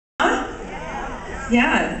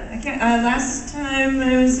Yeah, I can't, last time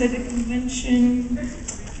I was at a convention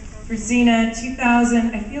for Xena,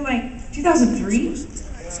 2000, I feel like 2003?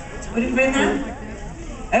 Would it have been that?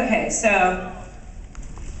 Okay, so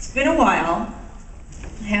it's been a while.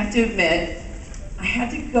 I have to admit, I had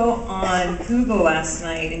to go on Google last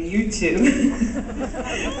night and YouTube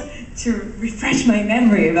to refresh my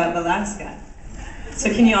memory about Alaska. So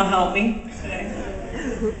can you all help me today?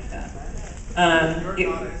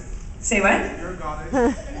 Say what? You're a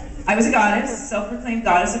goddess. I was a goddess, self-proclaimed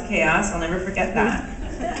goddess of chaos. I'll never forget that.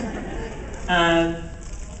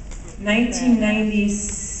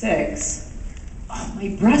 1996. Oh, my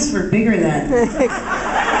breasts were bigger then.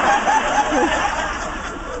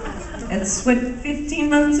 That's what 15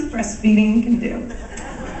 months of breastfeeding can do.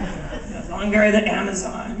 No longer the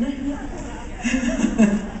Amazon.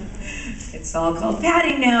 It's all called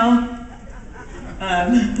padding now.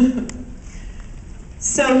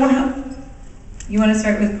 So, you want to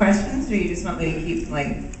start with questions, or you just want me to keep,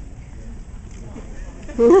 like...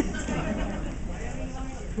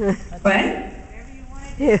 What?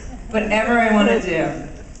 Yeah. Whatever I want to do.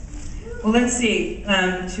 Well, let's see.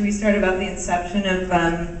 Should we start about the inception of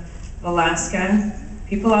Alaska?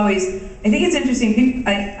 People always... I think it's interesting.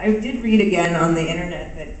 I did read again on the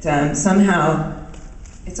internet that somehow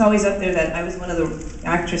it's always up there that I was one of the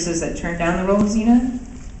actresses that turned down the role of Xena.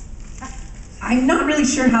 I'm not really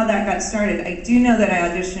sure how that got started. I do know that I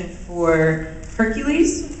auditioned for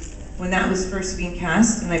Hercules when that was first being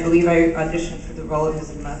cast, and I believe I auditioned for the role of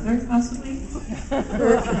his mother, possibly.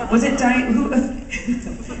 Was it Diane? Who?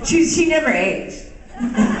 She never aged.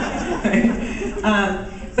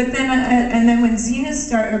 But then, and then when Xena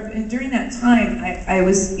started, during that time, I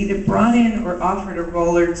was either brought in or offered a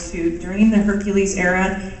role or two during the Hercules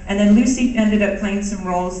era, and then Lucy ended up playing some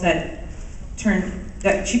roles that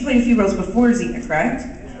she played a few roles before Xena, correct?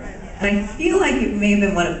 And I feel like it may have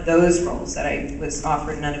been one of those roles that I was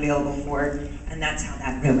offered and unavailable for, and that's how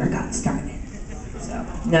that rumor got started. So,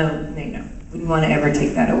 no, wouldn't want to ever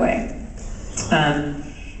take that away.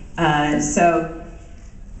 So,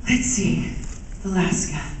 let's see,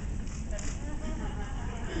 Alaska.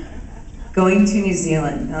 Going to New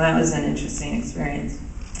Zealand, now that was an interesting experience.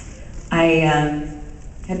 I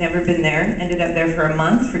had never been there, ended up there for a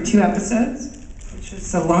month for 2 episodes.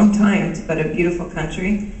 It's a long time, but a beautiful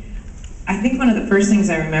country. I think one of the first things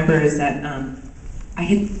I remember is that I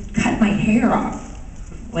had cut my hair off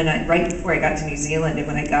right before I got to New Zealand, and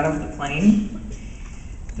when I got off the plane,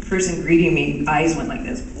 the person greeting me, eyes went like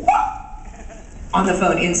this, on the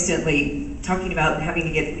phone instantly, talking about having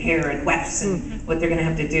to get hair and wefts and what they're gonna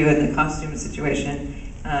have to do in the costume situation.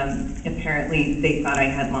 Apparently, they thought I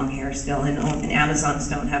had long hair still, and Amazons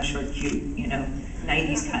don't have short, cute,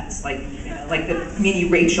 90s cuts, like the mini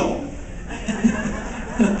Rachel.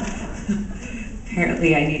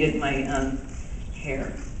 Apparently I needed my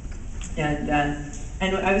hair. And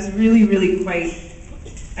I was really quite,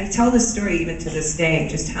 I tell this story even to this day,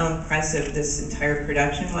 just how impressive this entire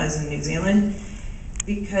production was in New Zealand,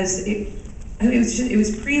 because it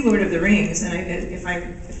was pre-Lord of the Rings, and if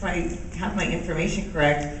I have my information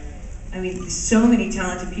correct, I mean, so many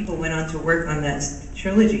talented people went on to work on that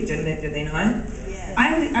trilogy, did they not? Yeah.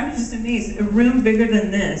 I was just amazed. A room bigger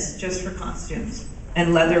than this, just for costumes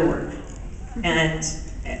and leather work. And,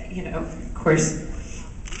 of course,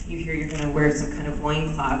 you hear you're going to wear some kind of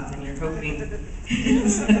loincloth, and you're hoping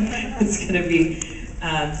it's going to be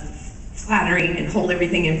flattering and hold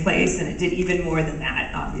everything in place, and it did even more than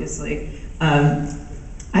that, obviously. I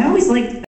always liked